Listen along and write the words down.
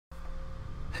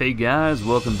Hey guys,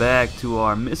 welcome back to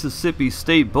our Mississippi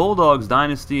State Bulldogs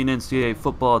Dynasty in NCAA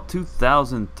Football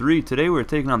 2003. Today we're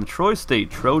taking on the Troy State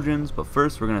Trojans, but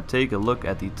first we're going to take a look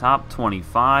at the top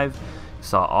 25. We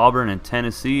saw Auburn and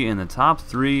Tennessee in the top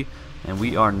 3, and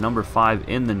we are number 5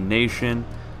 in the nation.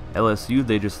 LSU,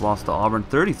 they just lost to Auburn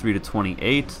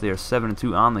 33-28. They are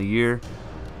 7-2 on the year.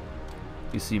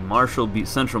 You see Marshall beat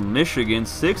Central Michigan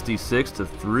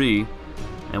 66-3.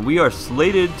 And we are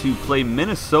slated to play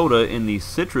Minnesota in the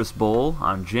Citrus Bowl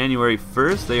on January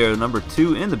 1st. They are number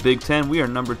 2 in the Big Ten. We are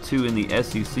number 2 in the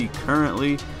SEC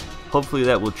currently. Hopefully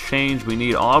that will change. We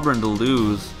need Auburn to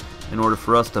lose in order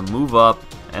for us to move up.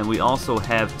 And we also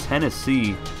have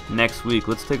Tennessee next week.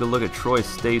 Let's take a look at Troy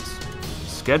State's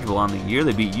schedule on the year.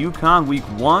 They beat UConn week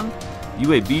 1.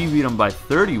 UAB beat them by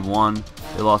 31.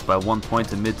 They lost by 1 point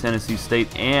to Mid-Tennessee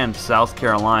State and South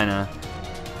Carolina.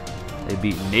 They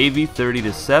beat Navy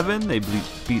 30-7. They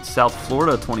beat South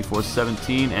Florida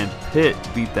 24-17, and Pitt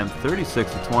beat them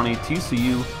 36-20.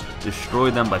 TCU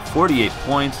destroyed them by 48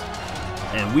 points.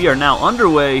 And we are now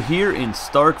underway here in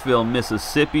Starkville,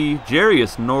 Mississippi.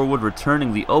 Jarius Norwood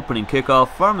returning the opening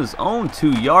kickoff from his own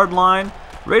 2-yard line,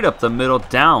 right up the middle,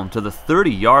 down to the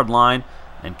 30-yard line.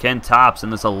 And Ken Tops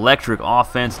in this electric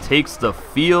offense takes the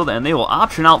field, and they will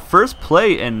option out first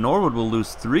play, and Norwood will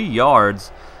lose 3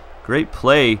 yards. Great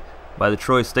play by the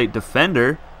Troy State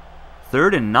defender.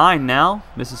 3rd and 9 now.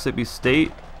 Mississippi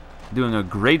State doing a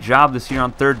great job this year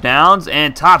on 3rd downs,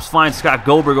 and Tops finds Scott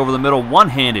Goldberg over the middle,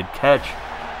 one-handed catch,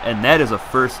 and that is a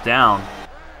first down.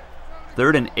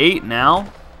 3rd and 8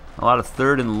 now. A lot of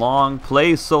 3rd and long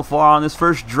plays so far on this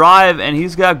first drive, and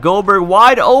he's got Goldberg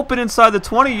wide open inside the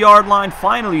 20-yard line,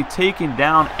 finally taken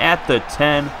down at the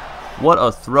 10. What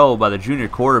a throw by the junior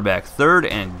quarterback.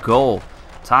 3rd and goal.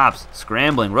 Tops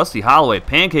scrambling, Rusty Holloway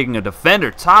pancaking a defender,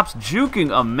 Tops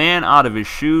juking a man out of his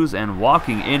shoes and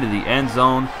walking into the end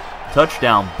zone.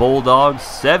 Touchdown Bulldogs,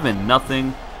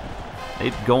 7-0. They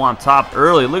go on top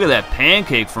early. Look at that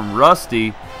pancake from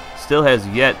Rusty. Still has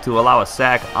yet to allow a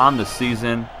sack on the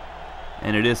season,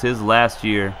 and it is his last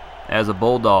year as a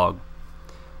Bulldog.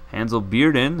 Hansel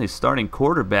Bearden, the starting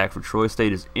quarterback for Troy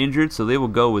State, is injured, so they will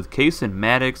go with Kason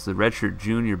Maddox, the redshirt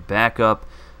junior backup.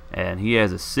 And he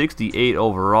has a 68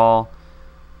 overall.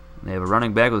 They have a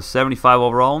running back with a 75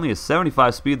 overall, only a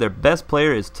 75 speed. Their best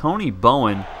player is Tony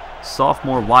Bowen,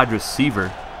 sophomore wide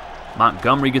receiver.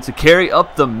 Montgomery gets a carry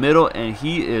up the middle, and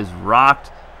he is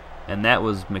rocked. And that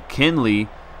was McKinley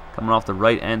coming off the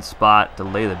right end spot to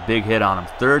lay the big hit on him.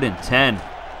 3rd and 10.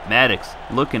 Maddox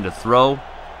looking to throw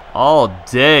all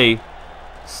day.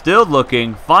 Still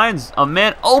looking, finds a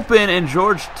man open, and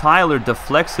George Tyler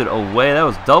deflects it away. That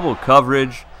was double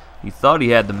coverage. He thought he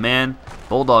had the man.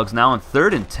 Bulldogs now in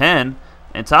 3rd and 10.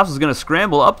 And Tops is going to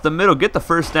scramble up the middle, get the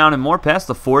first down and more past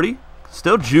the 40.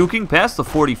 Still juking past the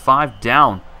 45,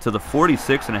 down to the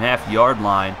 46.5-yard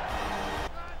line.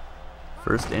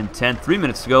 1st and 10, 3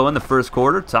 minutes to go in the first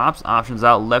quarter. Tops options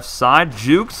out left side,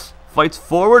 jukes, fights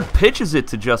forward, pitches it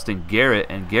to Justin Garrett,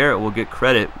 and Garrett will get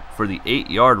credit for the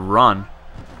 8-yard run.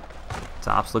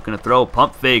 Tops looking to throw,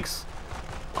 pump fakes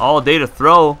all day to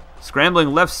throw, scrambling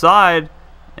left side,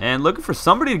 and looking for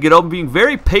somebody to get open, being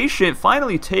very patient,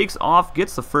 finally takes off,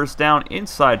 gets the first down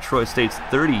inside Troy State's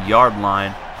 30-yard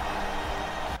line.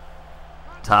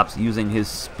 Tops using his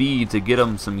speed to get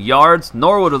him some yards.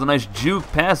 Norwood with a nice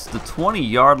juke past the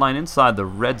 20-yard line inside the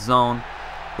red zone.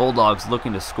 Bulldogs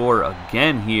looking to score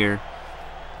again here.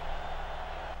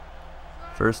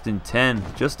 1st and 10,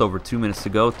 just over 2 minutes to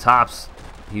go. Tops,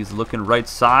 he's looking right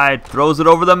side, throws it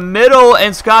over the middle,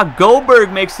 and Scott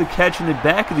Goldberg makes the catch in the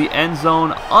back of the end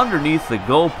zone underneath the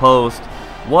goalpost.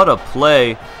 What a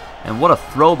play, and what a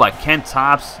throw by Ken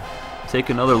Tops. Take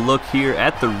another look here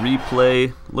at the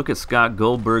replay. Look at Scott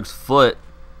Goldberg's foot,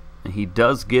 and he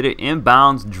does get it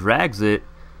inbounds, drags it.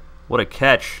 What a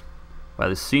catch by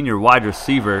the senior wide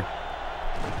receiver.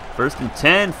 1st and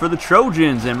 10 for the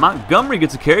Trojans, and Montgomery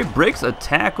gets a carry, breaks a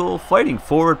tackle, fighting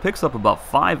forward, picks up about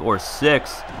 5 or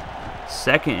 6.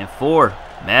 2nd and 4.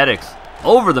 Maddox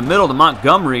over the middle to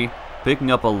Montgomery,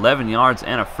 picking up 11 yards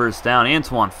and a first down.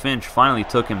 Antoine Finch finally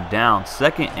took him down.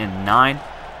 2nd and 9.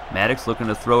 Maddox looking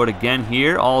to throw it again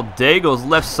here. All day goes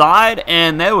left side,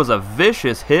 and that was a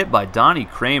vicious hit by Donnie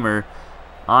Kramer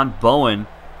on Bowen,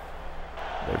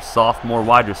 their sophomore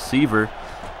wide receiver.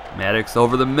 Maddox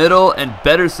over the middle, and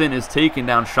Betterson is taken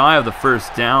down shy of the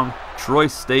first down. Troy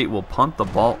State will punt the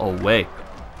ball away.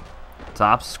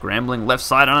 Tops scrambling left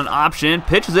side on an option,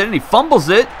 pitches it, and he fumbles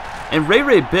it. And Ray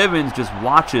Bivens just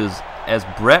watches as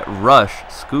Brett Rush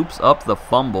scoops up the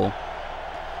fumble.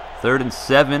 3rd and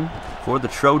 7 for the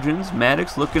Trojans.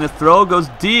 Maddox looking to throw, goes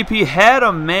deep. He had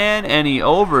a man, and he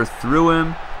overthrew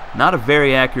him. Not a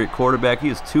very accurate quarterback. He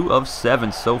is 2 of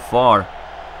 7 so far.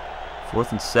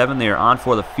 4th and 7. They are on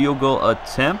for the field goal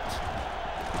attempt.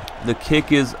 The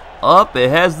kick is up. It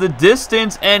has the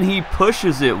distance, and he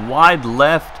pushes it wide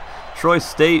left. Troy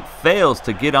State fails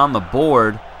to get on the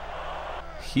board.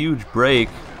 Huge break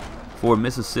for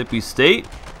Mississippi State.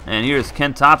 And here's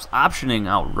Ken Tops optioning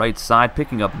out right side,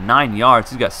 picking up 9 yards.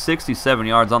 He's got 67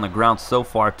 yards on the ground so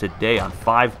far today on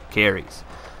 5 carries.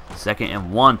 2nd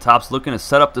and 1. Tops looking to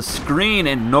set up the screen,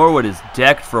 and Norwood is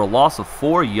decked for a loss of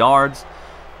 4 yards.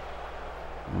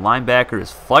 Linebacker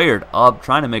is fired up,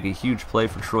 trying to make a huge play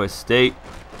for Troy State.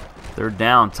 3rd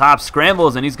down. Tops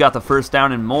scrambles, and he's got the 1st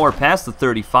down and more past the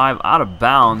 35, out of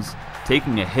bounds,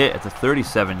 taking a hit at the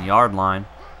 37-yard line.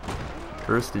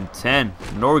 1st and 10.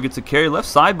 Norwood gets a carry left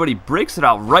side, but he breaks it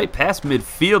out right past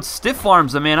midfield. Stiff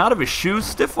arms a man out of his shoes.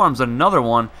 Stiff arms another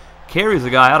one. Carries a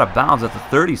guy out of bounds at the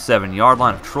 37-yard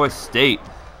line of Troy State.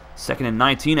 2nd and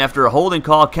 19 after a holding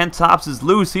call. Ken Tops is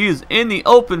loose. He is in the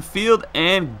open field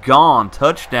and gone.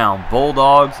 Touchdown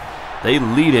Bulldogs. They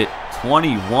lead it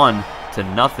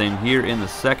 21-0 here in the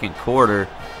 2nd quarter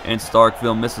in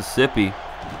Starkville, Mississippi.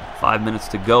 5 minutes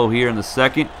to go here in the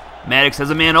 2nd. Maddox has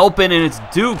a man open, and it's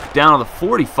Duke down on the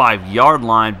 45-yard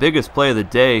line. Biggest play of the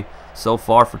day so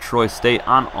far for Troy State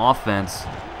on offense.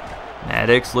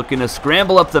 Maddox looking to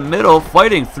scramble up the middle,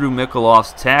 fighting through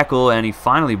Mikhailov's tackle, and he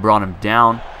finally brought him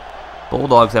down.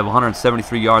 Bulldogs have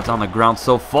 173 yards on the ground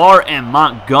so far, and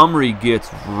Montgomery gets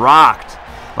rocked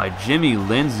by Jimmy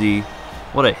Lindsey.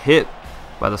 What a hit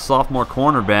by the sophomore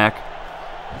cornerback.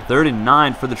 3rd and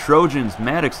 9 for the Trojans.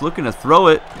 Maddox looking to throw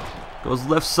it. Goes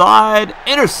left side,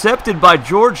 intercepted by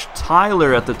George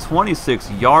Tyler at the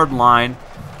 26-yard line.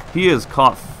 He has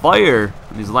caught fire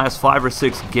in these last 5 or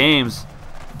 6 games,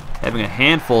 having a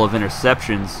handful of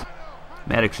interceptions.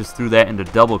 Maddox just threw that into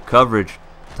double coverage.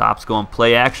 Tops going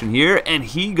play action here, and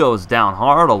he goes down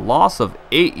hard. A loss of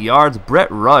 8 yards. Brett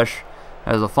Rush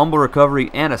has a fumble recovery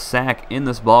and a sack in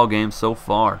this ball game so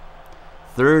far.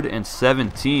 3rd and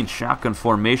 17, shotgun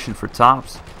formation for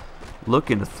Tops.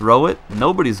 Looking to throw it.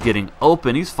 Nobody's getting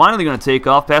open. He's finally going to take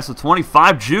off past the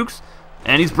 25. Jukes,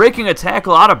 and he's breaking a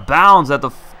tackle out of bounds at the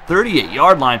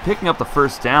 38-yard line, picking up the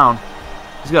 1st down.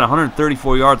 He's got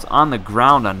 134 yards on the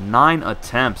ground on 9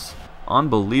 attempts.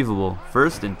 Unbelievable.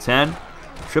 1st and 10.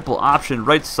 Triple option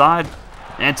right side.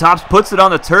 And Tops puts it on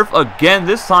the turf again.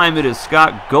 This time it is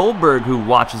Scott Goldberg who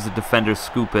watches the defender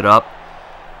scoop it up.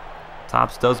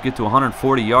 Tops does get to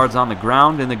 140 yards on the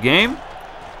ground in the game.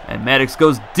 And Maddox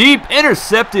goes deep,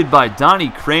 intercepted by Donnie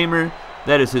Kramer.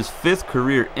 That is his 5th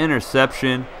career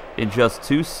interception in just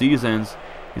 2 seasons.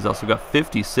 He's also got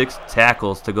 56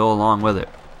 tackles to go along with it.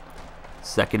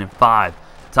 2nd and 5.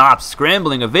 Tops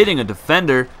scrambling, evading a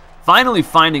defender. Finally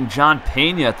finding John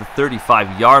Pena at the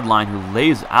 35-yard line, who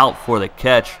lays out for the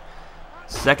catch.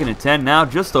 2nd and 10 now,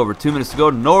 just over 2 minutes to go.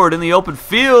 Norwood in the open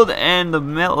field, and the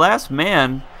last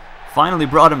man finally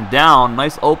brought him down.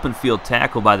 Nice open field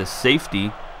tackle by the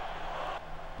safety.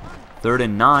 3rd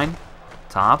and 9.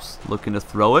 Tops looking to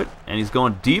throw it, and he's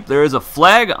going deep. There is a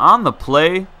flag on the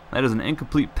play. That is an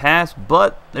incomplete pass,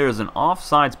 but there is an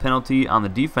offsides penalty on the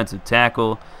defensive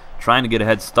tackle, trying to get a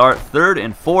head start. 3rd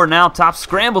and 4 now. Tops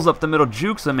scrambles up the middle,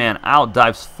 jukes a man out,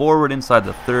 dives forward inside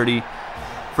the 30.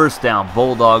 1st down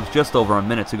Bulldogs, just over a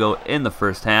minute to go in the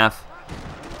 1st half.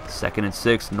 2nd and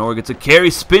 6. Norwood gets a carry,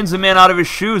 spins a man out of his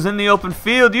shoes in the open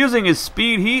field. Using his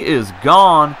speed, he is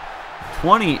gone.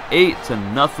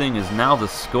 28-0 is now the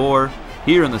score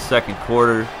here in the 2nd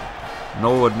quarter.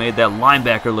 Norwood made that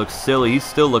linebacker look silly. He's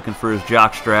still looking for his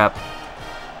jockstrap.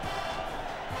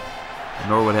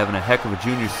 Norwood having a heck of a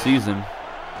junior season.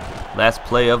 Last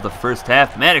play of the 1st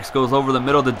half. Maddox goes over the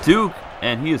middle to Duke,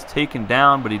 and he is taken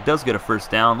down, but he does get a 1st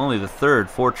down. Only the 3rd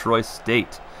for Troy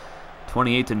State.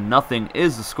 28-0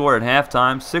 is the score at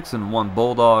halftime. 6-1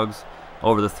 Bulldogs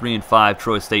over the 3-5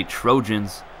 Troy State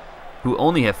Trojans, who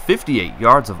only have 58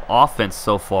 yards of offense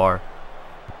so far.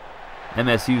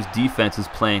 MSU's defense is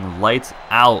playing lights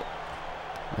out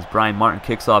as Brian Martin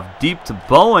kicks off deep to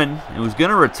Bowen, and was going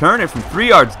to return it from 3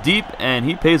 yards deep, and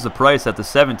he pays the price at the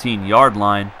 17-yard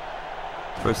line.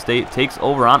 Troy State takes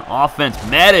over on offense.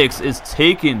 Maddox is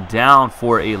taken down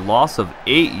for a loss of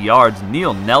 8 yards.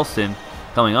 Neil Nelson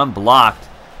coming unblocked,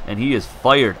 and he is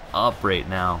fired up right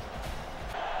now.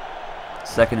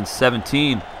 2nd and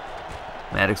 17.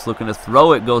 Maddox looking to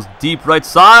throw it, goes deep right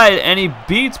side, and he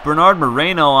beats Bernard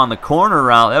Moreno on the corner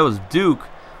route. That was Duke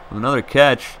with another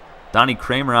catch. Donnie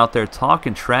Kramer out there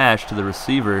talking trash to the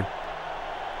receiver.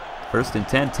 1st and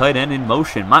 10, tight end in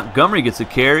motion. Montgomery gets a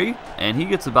carry, and he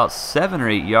gets about 7 or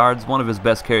 8 yards, one of his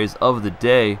best carries of the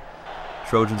day.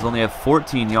 Trojans only have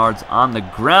 14 yards on the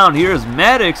ground. Here's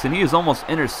Maddox, and he is almost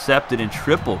intercepted in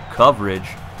triple coverage.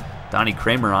 Donnie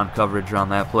Kramer on coverage on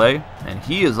that play, and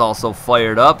he is also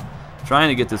fired up, trying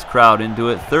to get this crowd into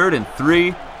it. 3rd and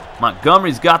 3.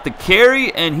 Montgomery's got the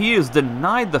carry, and he is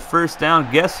denied the first down.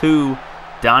 Guess who?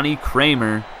 Donnie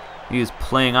Kramer. He is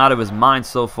playing out of his mind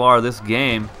so far this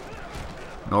game.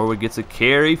 Norwood gets a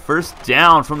carry. First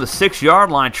down from the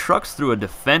 6-yard line. Trucks through a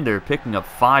defender, picking up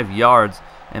 5 yards.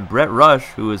 And Brett Rush,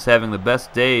 who is having the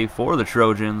best day for the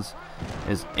Trojans,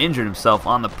 has injured himself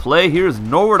on the play. Here's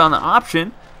Norwood on the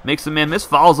option. Makes a man miss.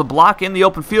 Follows a block in the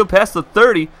open field past the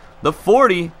 30, the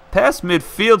 40, past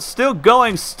midfield. Still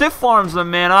going. Stiff arms a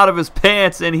man out of his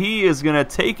pants, and he is going to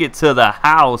take it to the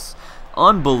house.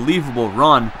 Unbelievable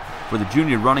run for the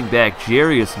junior running back,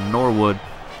 Jarius Norwood,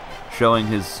 showing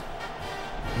his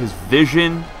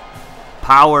vision,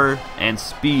 power, and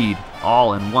speed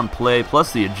all in one play,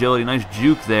 plus the agility. Nice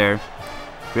juke there.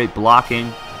 Great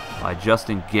blocking by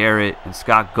Justin Garrett and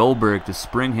Scott Goldberg to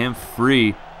spring him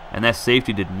free, and that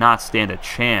safety did not stand a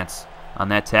chance on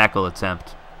that tackle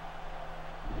attempt.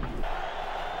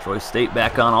 Troy State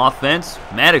back on offense.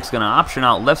 Maddox going to option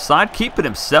out left side, keep it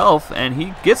himself, and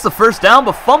he gets the first down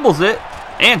but fumbles it.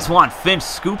 Antoine Finch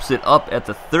scoops it up at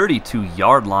the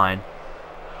 32-yard line.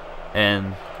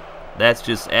 And that's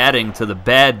just adding to the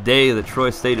bad day that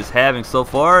Troy State is having so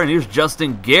far. And here's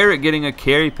Justin Garrett getting a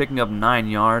carry, picking up 9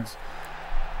 yards.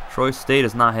 Troy State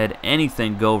has not had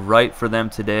anything go right for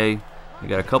them today. They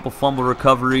got a couple fumble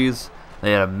recoveries.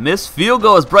 They had a missed field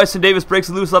goal as Bryson Davis breaks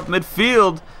loose up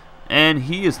midfield. And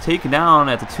he is taken down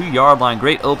at the 2-yard line.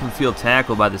 Great open field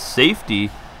tackle by the safety.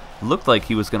 Looked like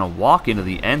he was going to walk into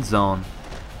the end zone,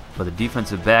 but the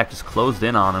defensive back just closed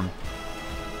in on him.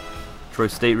 Troy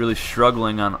State really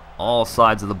struggling on all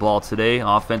sides of the ball today.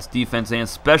 Offense, defense, and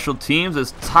special teams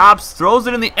as Tops throws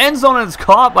it in the end zone and it's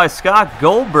caught by Scott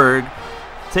Goldberg.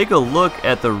 Take a look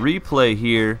at the replay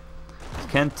here.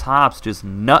 Ken Tops just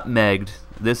nutmegged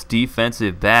this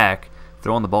defensive back,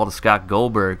 throwing the ball to Scott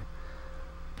Goldberg.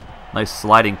 Nice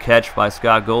sliding catch by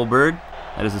Scott Goldberg.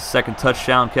 That is his 2nd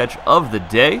touchdown catch of the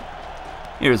day.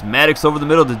 Here's Maddox over the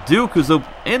middle to Duke, who's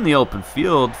in the open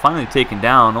field, finally taken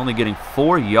down, only getting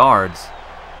 4 yards.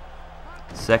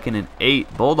 2nd and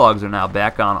 8. Bulldogs are now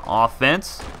back on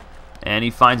offense. And he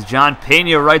finds John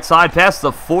Pena right side past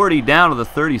the 40 down to the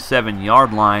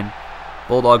 37-yard line.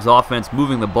 Bulldogs offense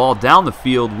moving the ball down the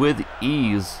field with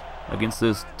ease against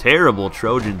this terrible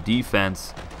Trojan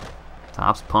defense.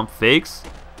 Tops pump fakes.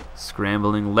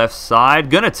 Scrambling left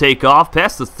side. Gonna take off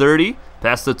past the 30.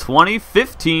 Past the 20,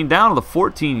 15, down to the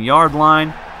 14-yard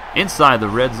line, inside the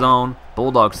red zone.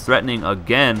 Bulldogs threatening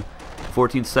again.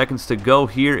 14 seconds to go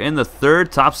here in the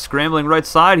 3rd. Top scrambling right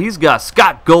side. He's got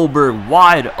Scott Goldberg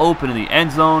wide open in the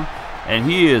end zone, and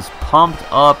he is pumped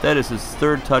up. That is his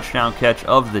 3rd touchdown catch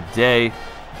of the day,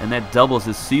 and that doubles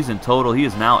his season total. He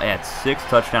is now at 6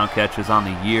 touchdown catches on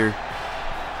the year.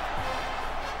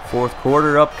 4th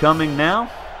quarter upcoming now.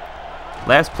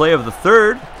 Last play of the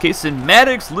 3rd, Kason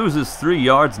Maddox loses 3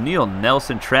 yards. Neil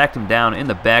Nelson tracked him down in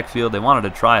the backfield. They wanted to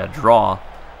try a draw,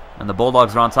 and the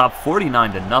Bulldogs are on top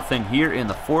 49-0 here in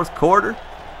the 4th quarter.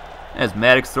 As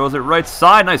Maddox throws it right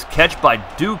side. Nice catch by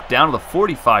Duke down to the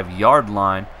 45-yard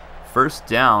line. First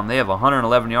down. They have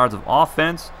 111 yards of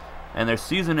offense, and their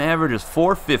season average is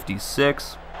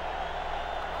 456.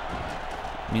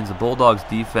 Means the Bulldogs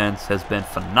defense has been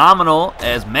phenomenal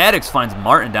as Maddox finds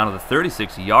Martin down to the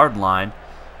 36-yard line.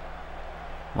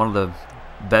 One of the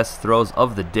best throws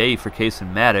of the day for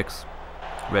Kason Maddox,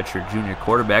 redshirt junior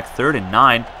quarterback. 3rd and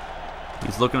 9.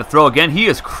 He's looking to throw again. He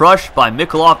is crushed by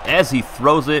Mikaloff as he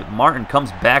throws it. Martin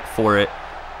comes back for it,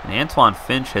 and Antoine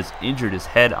Finch has injured his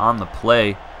head on the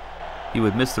play. He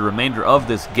would miss the remainder of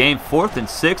this game. 4th and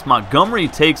 6. Montgomery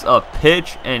takes a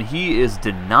pitch, and he is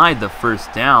denied the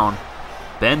first down.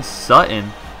 Ben Sutton,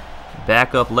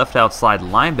 backup left outside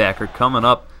linebacker, coming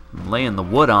up and laying the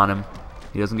wood on him.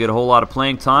 He doesn't get a whole lot of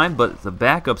playing time, but the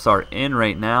backups are in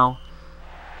right now,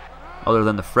 other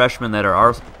than the freshmen that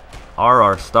are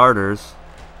our starters.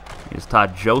 Here's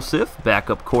Todd Joseph,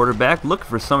 backup quarterback, looking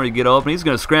for somebody to get open. He's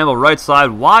going to scramble right side,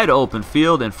 wide open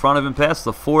field in front of him past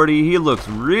the 40. He looks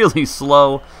really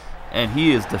slow, and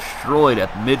he is destroyed at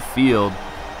midfield.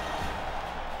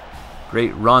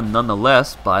 Great run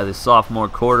nonetheless by the sophomore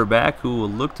quarterback, who will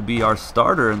look to be our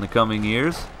starter in the coming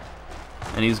years.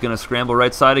 And he's going to scramble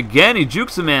right side again. He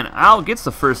jukes a man out, gets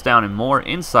the first down and more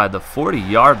inside the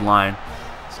 40-yard line.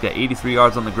 He's got 83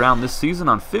 yards on the ground this season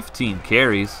on 15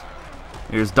 carries.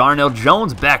 Here's Darnell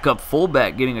Jones, backup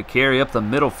fullback, getting a carry up the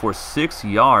middle for 6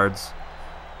 yards.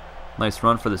 Nice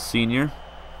run for the senior.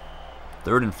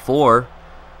 3rd and 4.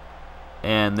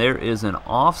 and there is an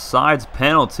offsides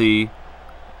penalty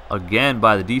again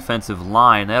by the defensive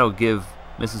line. That'll give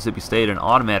Mississippi State an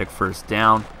automatic first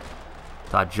down.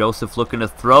 Todd Joseph looking to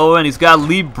throw, and he's got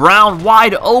Lee Brown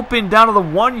wide open down to the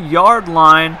 1-yard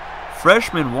line.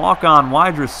 Freshman walk-on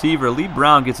wide receiver Lee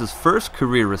Brown gets his first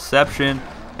career reception,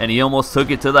 and he almost took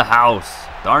it to the house.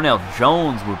 Darnell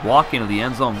Jones would walk into the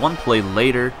end zone one play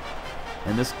later,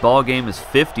 and this ball game is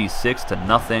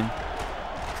 56-0.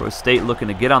 Troy State looking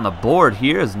to get on the board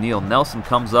here as Neil Nelson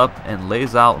comes up and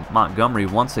lays out Montgomery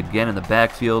once again in the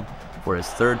backfield for his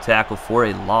third tackle for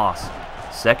a loss.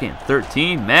 2nd and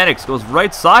 13. Maddox goes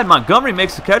right side. Montgomery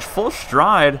makes the catch full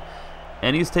stride,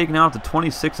 and he's taken out at the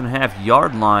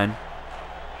 26.5-yard line.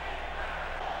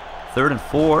 3rd and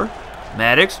 4.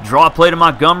 Maddox, draw play to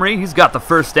Montgomery. He's got the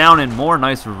first down and more.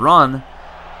 Nice run.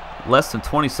 Less than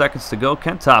 20 seconds to go.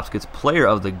 Ken Tops gets player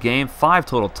of the game. 5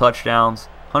 total touchdowns,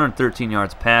 113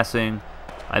 yards passing.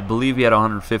 I believe he had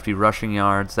 150 rushing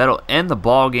yards. That'll end the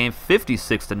ball game.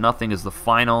 56-0 is the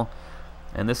final.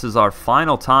 And this is our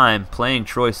final time playing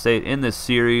Troy State in this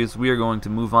series. We are going to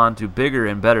move on to bigger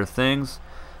and better things.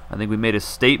 I think we made a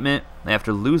statement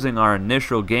after losing our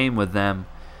initial game with them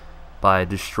by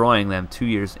destroying them 2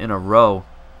 years in a row.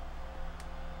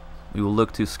 We will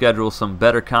look to schedule some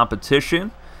better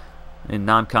competition in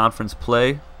non-conference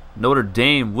play. Notre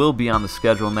Dame will be on the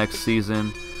schedule next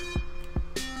season.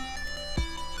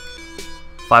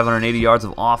 580 yards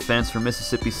of offense for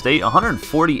Mississippi State,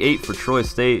 148 for Troy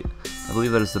State. I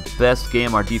believe that is the best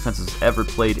game our defense has ever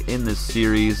played in this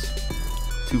series.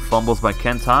 2 fumbles by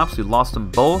Ken Tops. We lost them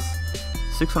both.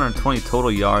 620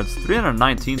 total yards,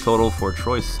 319 total for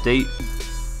Troy State.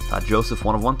 Todd Joseph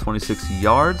 1 of 126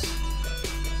 yards.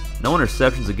 No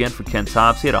interceptions again for Ken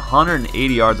Tops. He had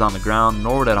 180 yards on the ground.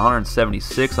 Norwood had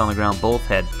 176 on the ground. Both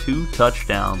had 2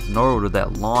 touchdowns. Norwood with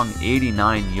that long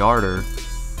 89-yarder.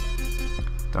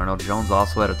 Darnell Jones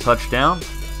also had a touchdown.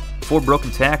 4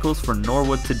 broken tackles for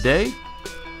Norwood today.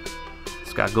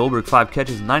 Scott Goldberg 5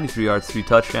 catches, 93 yards, 3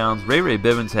 touchdowns. Ray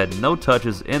Bivens had no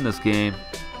touches in this game.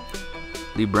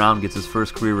 Lee Brown gets his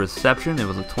first career reception. It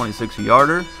was a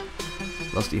 26-yarder.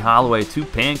 Rusty Holloway 2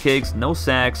 pancakes, no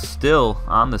sacks, still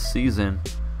on the season.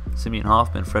 Simeon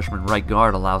Hoffman, freshman right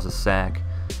guard, allows a sack.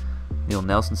 Neil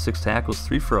Nelson 6 tackles,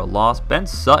 3 for a loss. Ben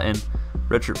Sutton,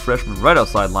 redshirt freshman right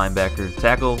outside linebacker,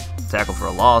 tackle for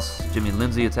a loss. Jimmy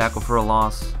Lindsay a tackle for a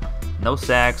loss. No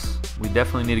sacks. We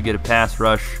definitely need to get a pass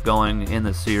rush going in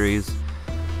this series.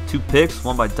 2 picks,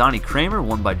 one by Donnie Kramer,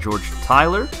 one by George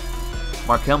Tyler.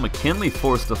 Markel McKinley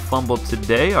forced a fumble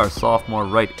today, our sophomore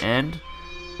right end.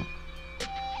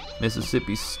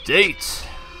 Mississippi State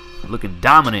looking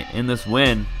dominant in this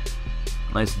win.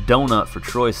 Nice donut for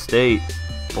Troy State.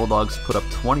 Bulldogs put up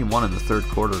 21 in the 3rd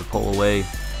quarter to pull away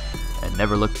and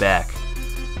never look back.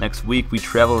 Next week we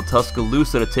travel to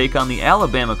Tuscaloosa to take on the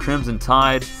Alabama Crimson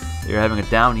Tide. They're having a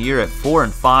down year at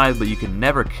 4-5, but you can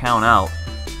never count out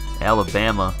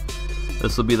Alabama.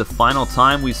 This will be the final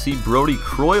time we see Brody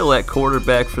Croyle at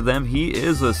quarterback for them. He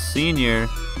is a senior.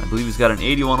 I believe he's got an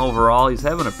 81 overall. He's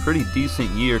having a pretty decent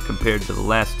year compared to the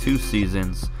last 2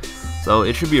 seasons. So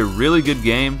it should be a really good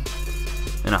game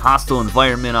in a hostile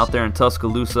environment out there in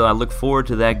Tuscaloosa. I look forward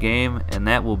to that game, and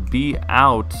that will be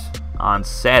out on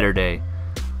Saturday.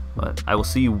 But I will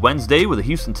see you Wednesday with a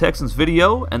Houston Texans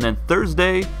video, and then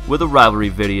Thursday with a rivalry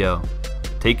video.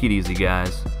 Take it easy,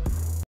 guys.